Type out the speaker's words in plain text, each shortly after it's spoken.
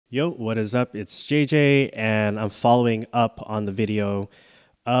Yo, what is up? It's JJ, and I'm following up on the video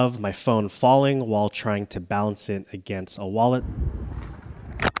of my phone falling while trying to balance it against a wallet.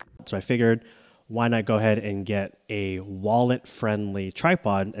 So I figured, why not go ahead and get a wallet-friendly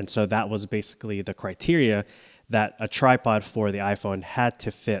tripod? And so that was basically the criteria, that a tripod for the iPhone had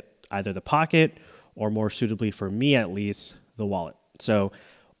to fit either the pocket or, more suitably for me at least, the wallet. So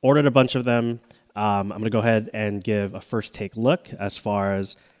ordered a bunch of them. I'm going to go ahead and give a first take look as far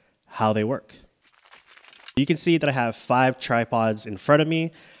as how they work. You can see that I have 5 tripods in front of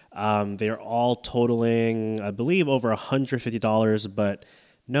me. They are all totaling, I believe, over $150, but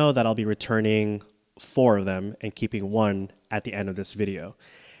know that I'll be returning 4 of them and keeping 1 at the end of this video.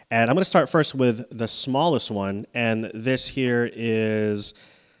 And I'm going to start first with the smallest one, and this here is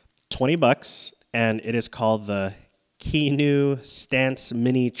 20 bucks, and it is called the Kenu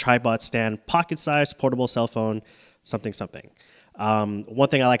Mini Tripod Stand, pocket-sized portable cell phone, something. One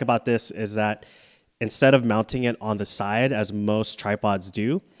thing I like about this is that instead of mounting it on the side, as most tripods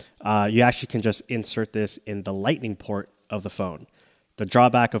do, you actually can just insert this in the lightning port of the phone. The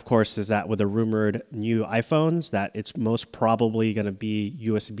drawback, of course, is that with the rumored new iPhones, that it's most probably going to be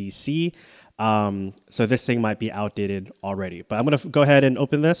USB-C. So this thing might be outdated already. But I'm going to go ahead and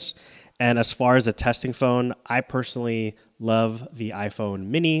open this. And as far as a testing phone, I personally love the iPhone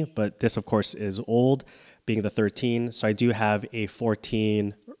mini, but this, of course, is old, being the 13. So I do have a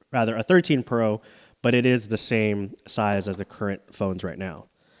 13 Pro, but it is the same size as the current phones right now.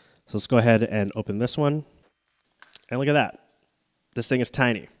 So let's go ahead and open this one. And look at that. This thing is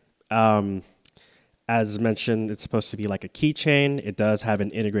tiny. As mentioned, it's supposed to be like a keychain. It does have an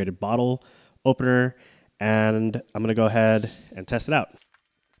integrated bottle opener, and I'm going to go ahead and test it out.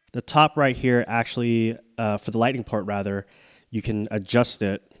 The top right here, actually, for the lightning port rather, you can adjust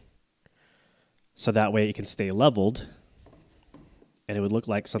it so that way it can stay leveled, and it would look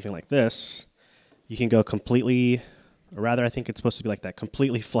like something like this. You can go completely, or rather I think it's supposed to be like that,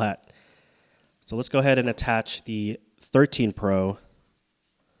 completely flat. So let's go ahead and attach the 13 Pro,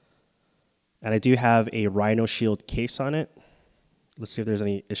 and I do have a Rhino Shield case on it. Let's see if there's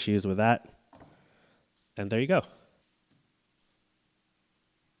any issues with that. And there you go.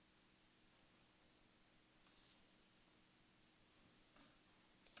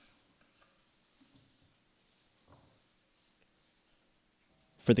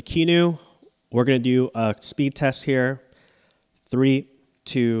 For the Kenu, we're going to do a speed test here. 3,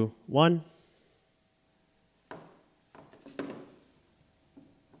 2, 1.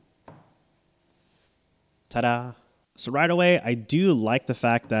 Ta-da! So right away, I do like the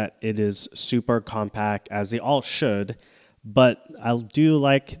fact that it is super compact, as they all should, but I do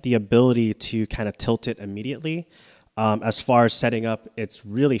like the ability to kind of tilt it immediately. As far as setting up, it's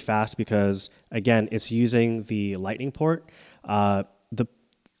really fast because, again, it's using the lightning port.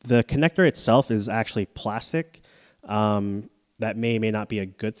 The connector itself is actually plastic. That may not be a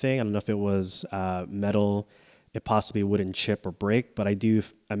good thing. I don't know if it was metal, it possibly wouldn't chip or break, but I do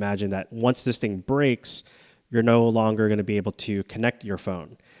imagine that once this thing breaks, you're no longer going to be able to connect your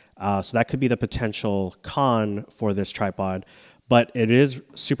phone. So that could be the potential con for this tripod, but it is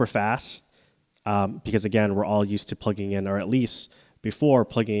super fast because, again, we're all used to plugging in, or at least before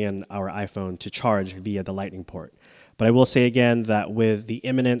plugging in our iPhone to charge via the lightning port. But I will say again that with the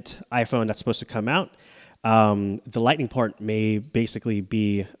imminent iPhone that's supposed to come out, the lightning port may basically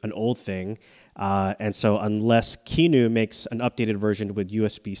be an old thing. And so unless Kenu makes an updated version with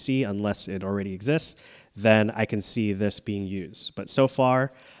USB-C, unless it already exists, then I can see this being used. But so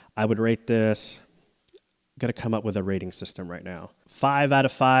far, I would rate this, going to come up with a rating system right now. 5 out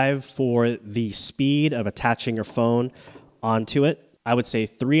of 5 for the speed of attaching your phone onto it. I would say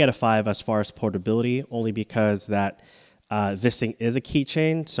 3 out of 5 as far as portability, only because that this thing is a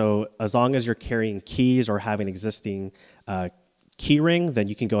keychain. So as long as you're carrying keys or have an existing key ring, then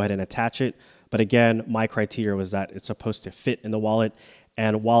you can go ahead and attach it. But again, my criteria was that it's supposed to fit in the wallet.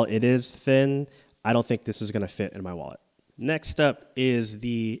 And while it is thin, I don't think this is going to fit in my wallet. Next up is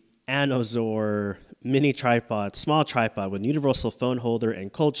the Anozer Mini Tripod, small tripod with universal phone holder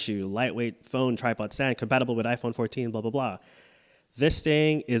and cold shoe, lightweight phone tripod stand, compatible with iPhone 14, blah, blah, blah. This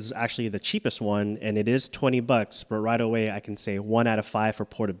thing is actually the cheapest one, and it is 20 bucks, but right away I can say 1 out of 5 for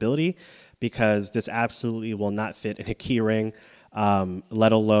portability, because this absolutely will not fit in a key ring,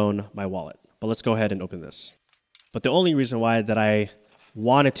 let alone my wallet. But let's go ahead and open this. But the only reason why that I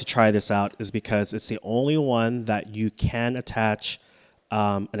wanted to try this out is because it's the only one that you can attach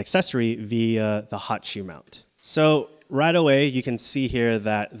an accessory via the hotshoe mount. So right away you can see here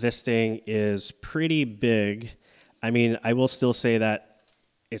that this thing is pretty big. I mean, I will still say that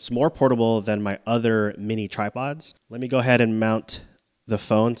it's more portable than my other mini tripods. Let me go ahead and mount the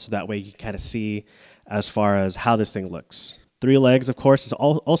phone so that way you can kind of see as far as how this thing looks. 3 legs, of course, is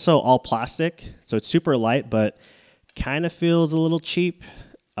also all plastic, so it's super light, but kind of feels a little cheap.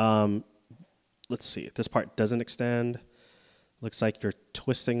 Let's see, this part doesn't extend. Looks like you're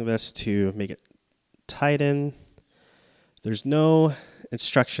twisting this to make it tighten. There's no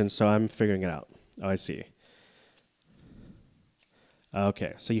instructions, so I'm figuring it out. Oh, I see.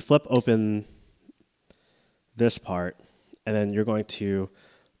 Okay, so you flip open this part, and then you're going to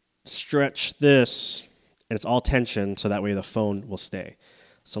stretch this, and it's all tension, so that way the phone will stay.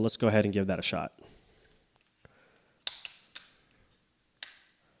 So let's go ahead and give that a shot.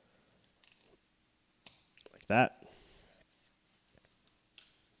 Like that.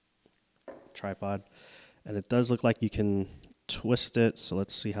 Tripod. And it does look like you can twist it, so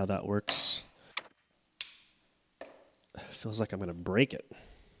let's see how that works. Feels like I'm going to break it.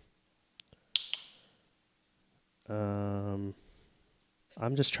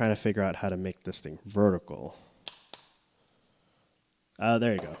 I'm just trying to figure out how to make this thing vertical. Oh,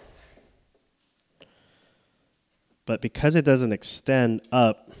 there you go. But because it doesn't extend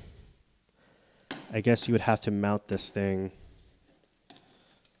up, I guess you would have to mount this thing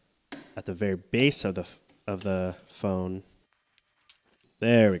at the very base of the phone.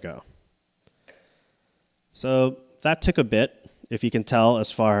 There we go. So that took a bit, if you can tell,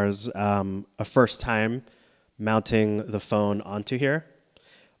 as far as a first time mounting the phone onto here.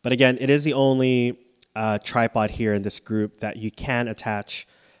 But again, it is the only tripod here in this group that you can attach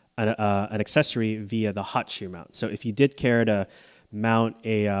an accessory via the hotshoe mount. So if you did care to mount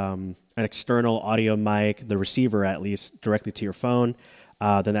an external audio mic, the receiver at least, directly to your phone,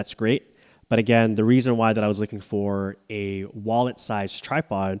 then that's great. But again, the reason why that I was looking for a wallet-sized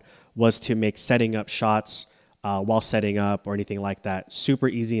tripod was to make setting up shots while setting up or anything like that super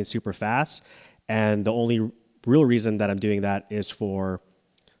easy and super fast. And the only real reason that I'm doing that is for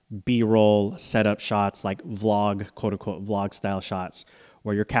B-roll setup shots, like vlog, quote-unquote vlog style shots,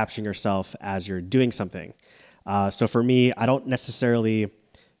 where you're capturing yourself as you're doing something. So for me, I don't necessarily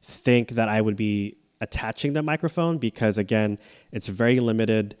think that I would be attaching the microphone because, again, it's very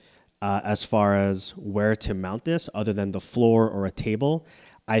limited as far as where to mount this other than the floor or a table.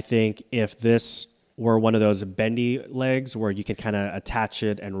 I think if this were one of those bendy legs where you can kind of attach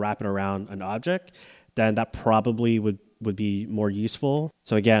it and wrap it around an object, then that probably would be more useful.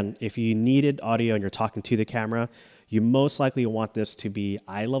 So again, if you needed audio and you're talking to the camera, you most likely want this to be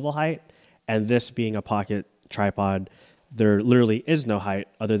eye level height, and this being a pocket tripod, there literally is no height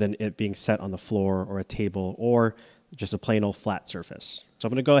other than it being set on the floor or a table or just a plain old flat surface. So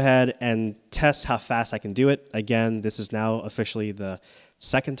I'm gonna go ahead and test how fast I can do it. Again, this is now officially the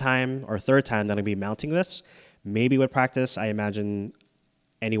second time or third time that I'm gonna be mounting this. Maybe with practice, I imagine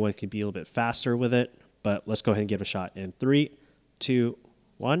anyone could be a little bit faster with it, but let's go ahead and give it a shot in 3, 2,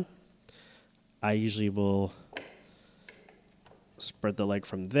 1. I usually will spread the leg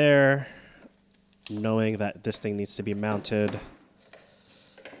from there, knowing that this thing needs to be mounted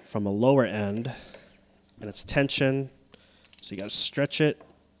from a lower end, and it's tension, so you gotta stretch it.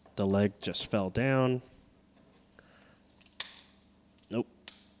 The leg just fell down. Nope.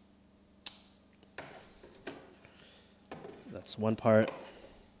 That's one part.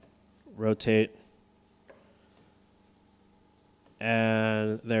 Rotate.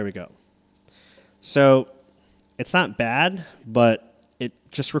 And there we go. So it's not bad, but it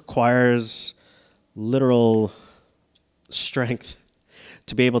just requires literal strength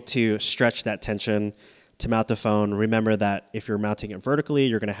to be able to stretch that tension to mount the phone. Remember that if you're mounting it vertically,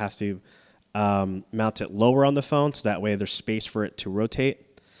 you're going to have to mount it lower on the phone so that way there's space for it to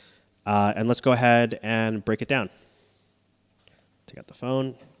rotate. And let's go ahead and break it down. Take out the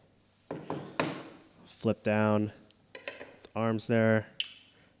phone, flip down the arms there,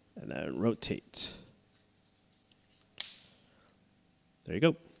 and then rotate. There you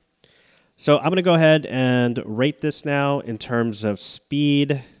go. So I'm going to go ahead and rate this now in terms of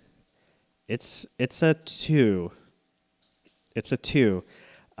speed. It's a 2. It's a 2.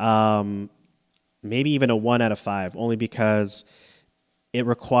 Maybe even a 1 out of 5, only because it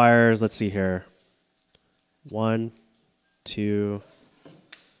requires, let's see here, 1, 2,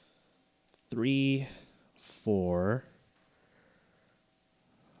 3, 4,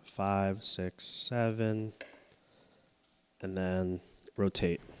 5, 6, 7, and then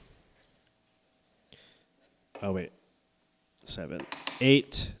rotate. Oh, wait. 7,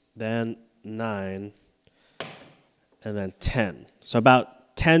 8, then 9, and then 10. So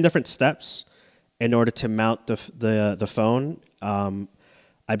about 10 different steps in order to mount the phone.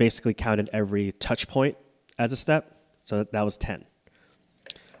 I basically counted every touch point as a step, so that was 10.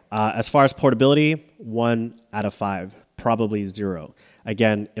 As far as portability, 1 out of 5, probably 0.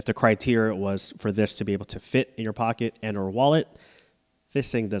 Again, if the criteria was for this to be able to fit in your pocket and or wallet,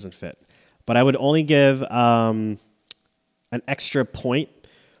 this thing doesn't fit. But I would only give an extra point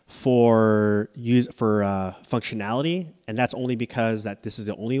for functionality, and that's only because that this is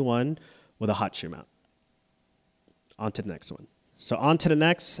the only one with a hotshoe mount. On to the next one. So on to the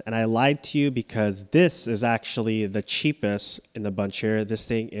next, and I lied to you because this is actually the cheapest in the bunch here. This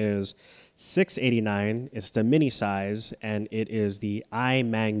thing is $689. It's the mini size, and it is the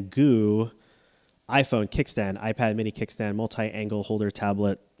iMangoo iPhone kickstand, iPad mini kickstand, multi-angle holder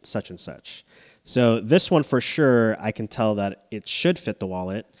tablet, such and such. So this one for sure, I can tell that it should fit the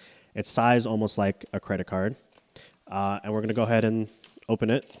wallet. It's sized almost like a credit card. And we're gonna go ahead and open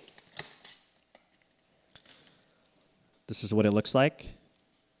it. This is what it looks like.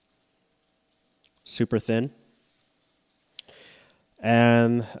 Super thin.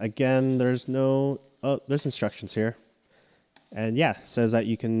 And again, there's instructions here. And yeah, it says that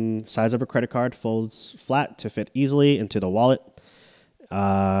you can, size of a credit card, folds flat to fit easily into the wallet.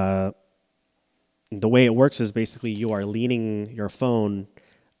 The way it works is basically you are leaning your phone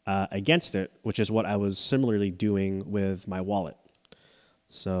against it, which is what I was similarly doing with my wallet.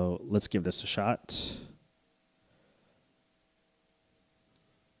 So let's give this a shot.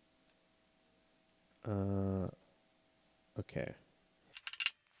 Okay.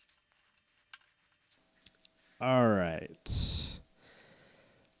 All right.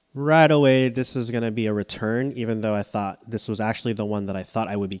 Right away, this is going to be a return, even though I thought this was actually the one that I thought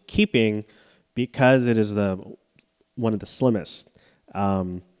I would be keeping because it is one of the slimmest.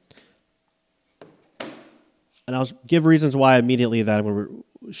 And I'll give reasons why immediately that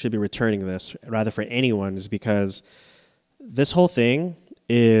we should be returning this, rather for anyone, is because this whole thing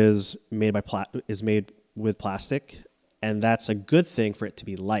is made with plastic, and that's a good thing for it to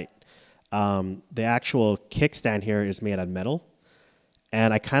be light. The actual kickstand here is made out of metal,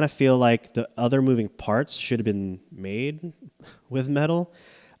 and I kind of feel like the other moving parts should have been made with metal.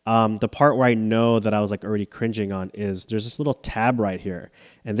 The part where I know that I was like already cringing on is there's this little tab right here,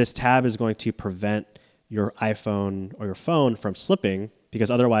 and this tab is going to prevent your iPhone or your phone from slipping, because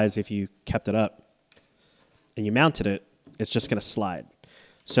otherwise if you kept it up and you mounted it, it's just going to slide.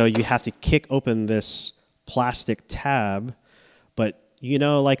 So you have to kick open this plastic tab, but you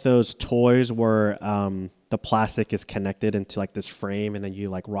know, like those toys where the plastic is connected into like this frame, and then you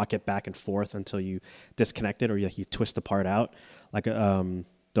like rock it back and forth until you disconnect it, or you twist the part out, like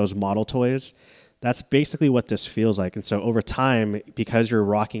those model toys. That's basically what this feels like. And so over time, because you're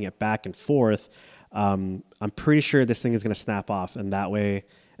rocking it back and forth, I'm pretty sure this thing is going to snap off, and that way,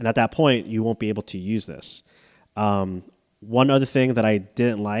 and at that point, you won't be able to use this. One other thing that I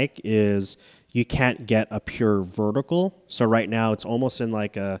didn't like is you can't get a pure vertical. So right now it's almost in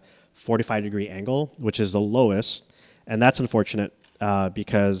like a 45-degree angle, which is the lowest. And that's unfortunate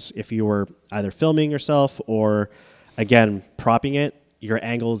because if you were either filming yourself or, again, propping it, your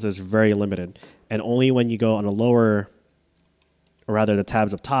angles is very limited. And only when you go on a lower, or rather the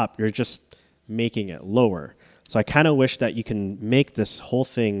tabs up top, you're just making it lower. So I kind of wish that you can make this whole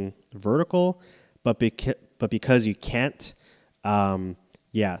thing vertical, but because you can't,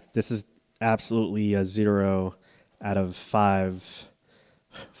 yeah, this is absolutely a 0 out of 5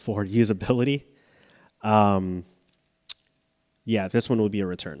 for usability. Yeah, this one would be a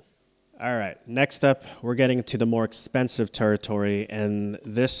return. All right, next up, we're getting into the more expensive territory, and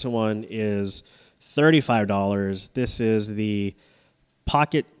this one is $35. This is the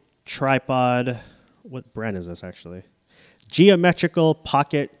Pocket Tripod. What brand is this actually? Geometrical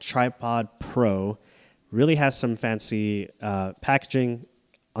Pocket Tripod Pro. Really has some fancy packaging.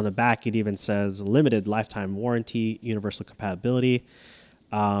 On the back, it even says limited lifetime warranty, universal compatibility.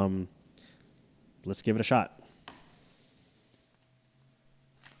 Let's give it a shot.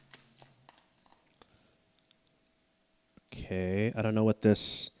 Okay, I don't know what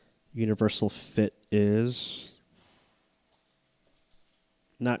this universal fit is.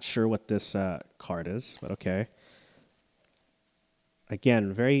 Not sure what this card is, but okay.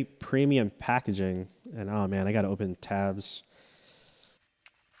 Again, very premium packaging. And oh man, I gotta open tabs.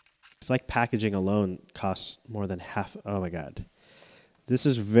 I feel like packaging alone costs more than half. Oh my God. This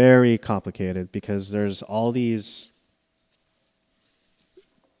is very complicated because there's all these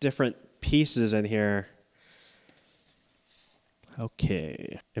different pieces in here.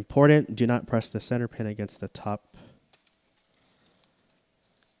 Okay. Important, do not press the center pin against the top.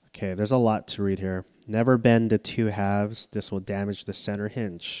 Okay, there's a lot to read here. Never bend the two halves. This will damage the center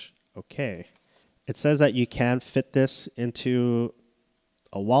hinge. Okay. It says that you can fit this into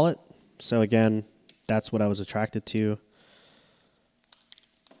a wallet. So again, that's what I was attracted to.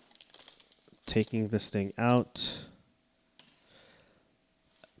 Taking this thing out.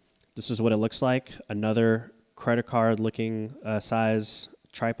 this is what it looks like. Another credit card looking size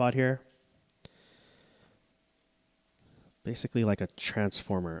tripod here. Basically like a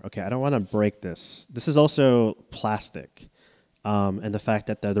transformer. Okay, I don't want to break this. This is also plastic. And the fact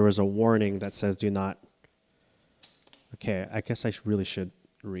that there was a warning that says do not. Okay, I guess I really should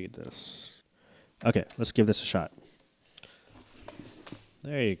read this. Okay, let's give this a shot.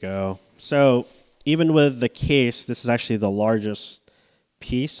 There you go. So even with the case, this is actually the largest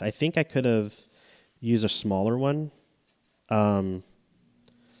piece. I think I could have used a smaller one. But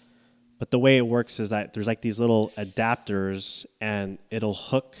the way it works is that there's like these little adapters and it'll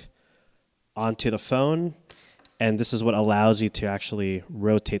hook onto the phone. And this is what allows you to actually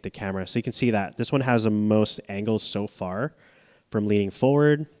rotate the camera. So you can see that this one has the most angles so far from leaning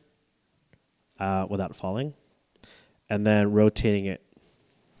forward without falling and then rotating it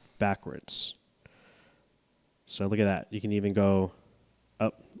backwards. So look at that. You can even go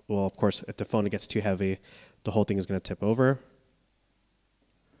up. Well, of course, if the phone gets too heavy, the whole thing is going to tip over.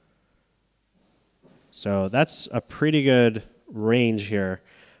 So that's a pretty good range here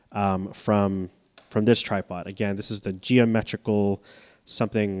from this tripod. Again, this is the Geometrical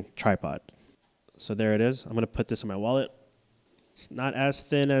something tripod. So there it is. I'm going to put this in my wallet. It's not as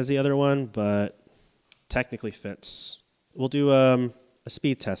thin as the other one, but technically fits. We'll do a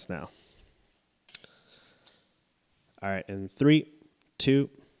speed test now. All right, in 3, 2,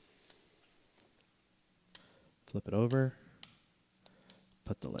 flip it over,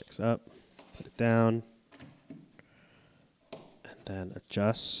 put the legs up, put it down, and then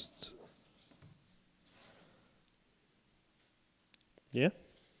adjust. Yeah.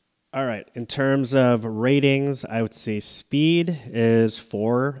 All right. In terms of ratings, I would say speed is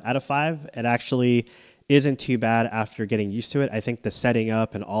 4 out of 5. It actually isn't too bad after getting used to it. I think the setting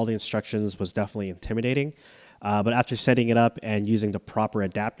up and all the instructions was definitely intimidating. But after setting it up and using the proper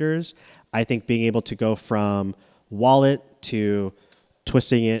adapters, I think being able to go from wallet to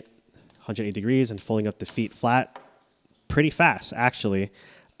twisting it 180 degrees and folding up the feet flat pretty fast, actually.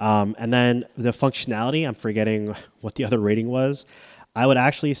 And then the functionality, I'm forgetting what the other rating was. I would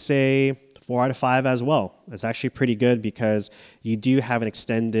actually say 4 out of 5 as well. It's actually pretty good because you do have an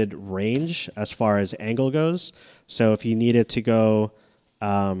extended range as far as angle goes. So if you needed to go,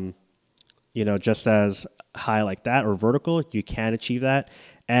 just as high like that or vertical, you can achieve that.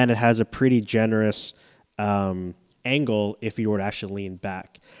 And it has a pretty generous angle if you were to actually lean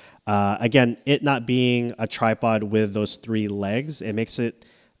back. Again, it not being a tripod with those 3 legs, it makes it,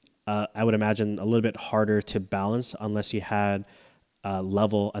 I would imagine, a little bit harder to balance unless you had a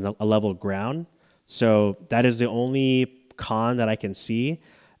level ground. So that is the only con that I can see.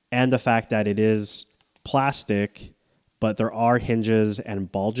 And the fact that it is plastic, but there are hinges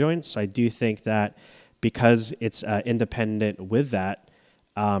and ball joints. So I do think that because it's independent with that,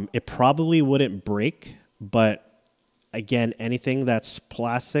 it probably wouldn't break. But again, anything that's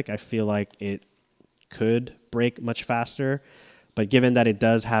plastic, I feel like it could break much faster. But given that it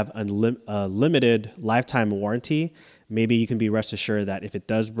does have a limited lifetime warranty, maybe you can be rest assured that if it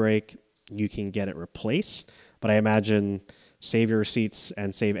does break, you can get it replaced. But I imagine save your receipts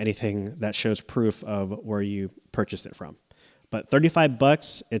and save anything that shows proof of where you purchased it from. But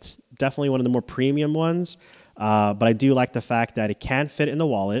 $35, it's definitely one of the more premium ones. But I do like the fact that it can fit in the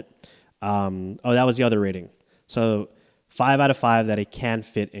wallet. Oh, that was the other rating. So 5 out of 5 that it can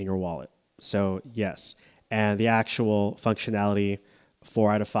fit in your wallet. So yes. And the actual functionality,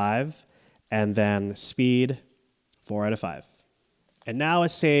 4 out of 5. And then speed, 4 out of 5. And now I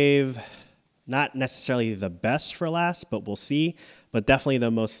save not necessarily the best for last, but we'll see, but definitely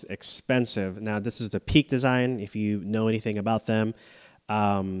the most expensive. Now, this is the Peak design. If you know anything about them,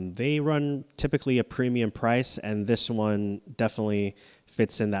 they run typically a premium price, and this one definitely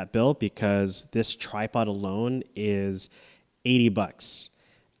fits in that bill because this tripod alone is $80.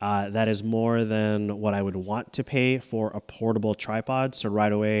 That is more than what I would want to pay for a portable tripod. So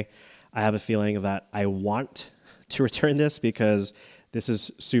right away, I have a feeling that I want to return this because this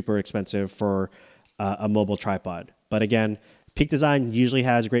is super expensive for a mobile tripod. But again, Peak Design usually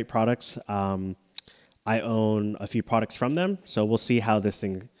has great products. I own a few products from them, so we'll see how this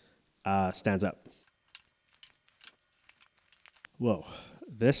thing stands up. Whoa,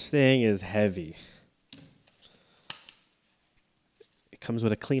 this thing is heavy. It comes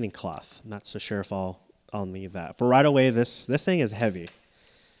with a cleaning cloth. I'm not so sure if I'll need that. But right away, this thing is heavy.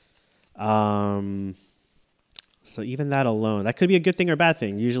 So even that alone, that could be a good thing or a bad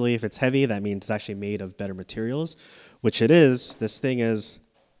thing. Usually if it's heavy, that means it's actually made of better materials, which it is. This thing is,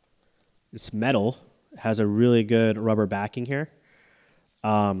 it's metal. It has a really good rubber backing here.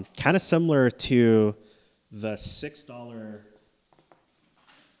 Kind of similar to the $6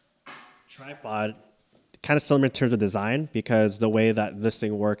 tripod, kind of similar in terms of design, because the way that this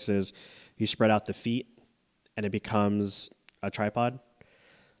thing works is you spread out the feet and it becomes a tripod.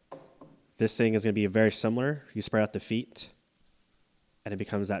 This thing is going to be very similar. You spread out the feet and it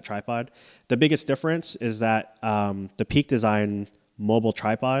becomes that tripod. The biggest difference is that the Peak Design mobile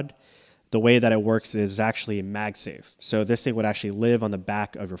tripod, the way that it works is actually MagSafe. So this thing would actually live on the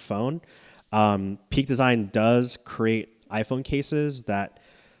back of your phone. Peak Design does create iPhone cases that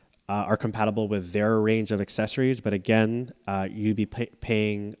are compatible with their range of accessories, but again, you'd be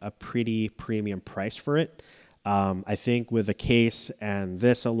paying a pretty premium price for it. I think with the case and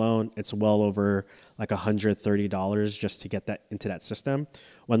this alone, it's well over like $130 just to get that into that system,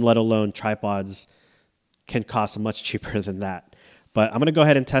 when let alone tripods can cost much cheaper than that. But I'm gonna go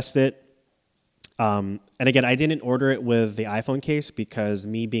ahead and test it. And again, I didn't order it with the iPhone case because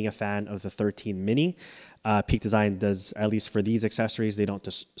me being a fan of the 13 mini, Peak Design does, at least for these accessories, they don't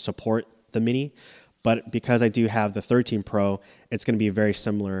support the mini. But because I do have the 13 Pro, it's going to be very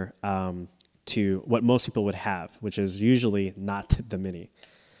similar to what most people would have, which is usually not the mini.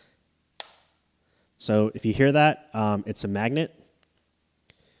 So if you hear that, it's a magnet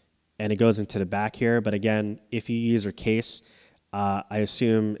and it goes into the back here. But again, if you use your case, I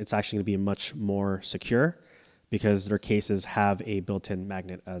assume it's actually going to be much more secure because their cases have a built-in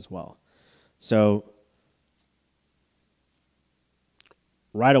magnet as well. So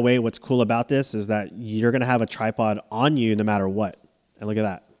right away, what's cool about this is that you're going to have a tripod on you no matter what. And look at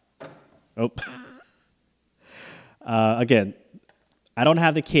that. Oh. Again, I don't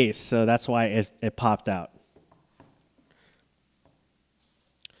have the case, so that's why it popped out.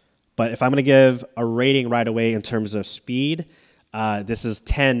 But if I'm going to give a rating right away in terms of speed, this is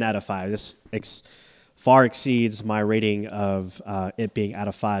 10 out of 5. This far exceeds my rating of it being out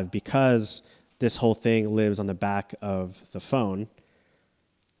of 5 because this whole thing lives on the back of the phone.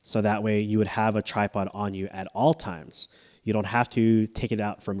 So that way you would have a tripod on you at all times. You don't have to take it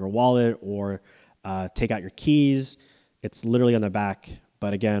out from your wallet or take out your keys. It's literally on the back.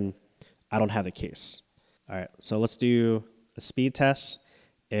 But again, I don't have the case. All right, so let's do a speed test.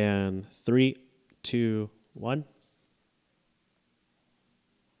 And 3, 2, 1.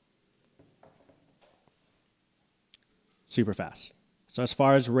 Super fast. So as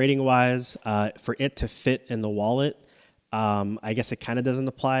far as rating wise, for it to fit in the wallet, I guess it kind of doesn't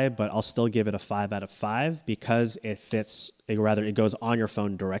apply, but I'll still give it a 5 out of 5 because it fits, it goes on your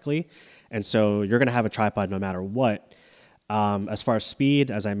phone directly. And so you're going to have a tripod no matter what. As far as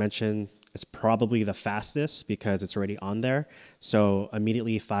speed, as I mentioned, it's probably the fastest because it's already on there. So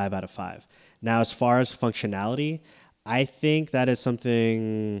immediately 5 out of 5. Now, as far as functionality, I think that is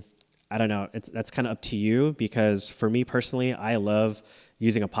something, I don't know, that's kind of up to you because for me personally, I love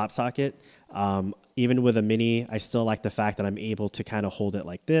using a pop socket. Even with a mini, I still like the fact that I'm able to kind of hold it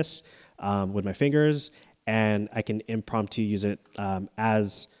like this with my fingers, and I can impromptu use it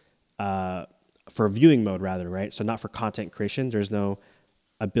as for viewing mode rather, right? So not for content creation. There's no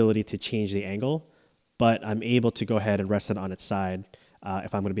ability to change the angle, but I'm able to go ahead and rest it on its side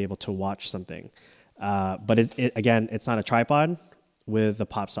if I'm going to be able to watch something. But again, it's not a tripod with the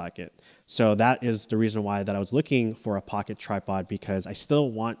pop socket. So that is the reason why that I was looking for a pocket tripod, because I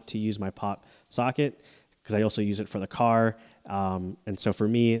still want to use my pop socket because I also use it for the car. And so for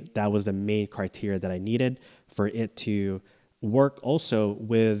me, that was the main criteria that I needed for it to work also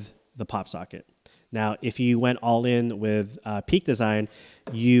with the pop socket. Now, if you went all in with Peak Design,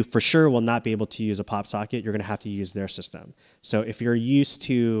 you for sure will not be able to use a pop socket. You're going to have to use their system. So if you're used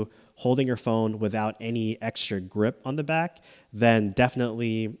to holding your phone without any extra grip on the back, then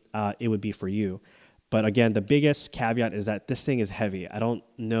definitely it would be for you. But again, the biggest caveat is that this thing is heavy. I don't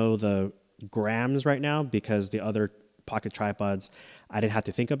know the grams right now because the other pocket tripods, I didn't have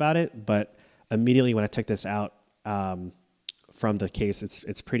to think about it. But immediately when I took this out from the case,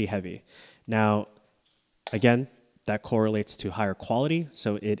 it's pretty heavy. Now, again, that correlates to higher quality.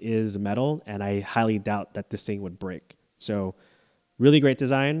 So it is metal, and I highly doubt that this thing would break. So really great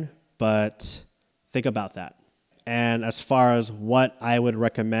design, but think about that. And as far as what I would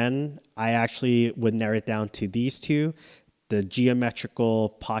recommend, I actually would narrow it down to these two. The Geometrical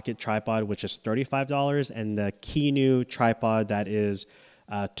pocket tripod, which is $35, and the Kenu tripod that is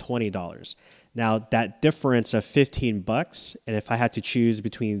 $20. Now that difference of $15, and if I had to choose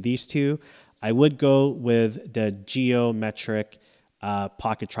between these two, I would go with the Geometric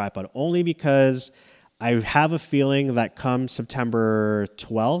pocket tripod only because I have a feeling that come September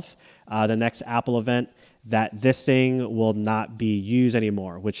 12th, the next Apple event, that this thing will not be used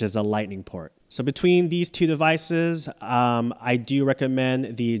anymore, which is the Lightning port. So between these two devices, I do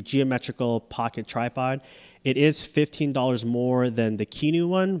recommend the Geometrical pocket tripod. It is $15 more than the Kenu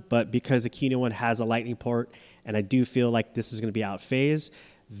one, but because the Kenu one has a lightning port and I do feel like this is going to be out phase,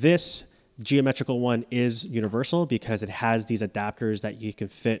 this Geometrical one is universal because it has these adapters that you can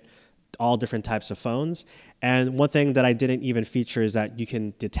fit all different types of phones. And one thing that I didn't even feature is that you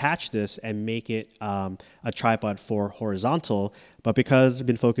can detach this and make it a tripod for horizontal. But because I've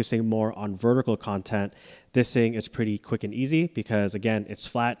been focusing more on vertical content, this thing is pretty quick and easy because, again, it's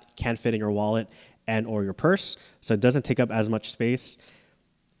flat, can fit in your wallet and or your purse, so it doesn't take up as much space.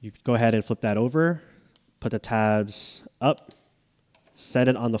 You go ahead and flip that over, put the tabs up, set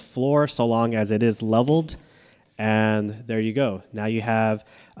it on the floor so long as it is leveled, and there you go. Now you have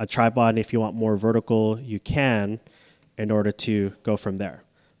a tripod. If you want more vertical, you can, in order to go from there.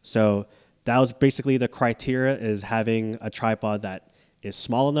 So that was basically the criteria, is having a tripod that is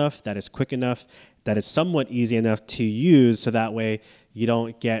small enough, that is quick enough, that is somewhat easy enough to use, so that way you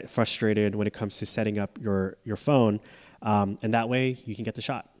don't get frustrated when it comes to setting up your phone. And that way you can get the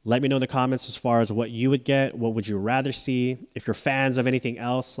shot. Let me know in the comments as far as what you would get. What would you rather see? If you're fans of anything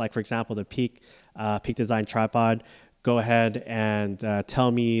else, like for example, the Peak Design tripod, go ahead and tell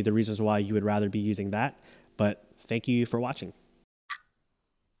me the reasons why you would rather be using that. But thank you for watching.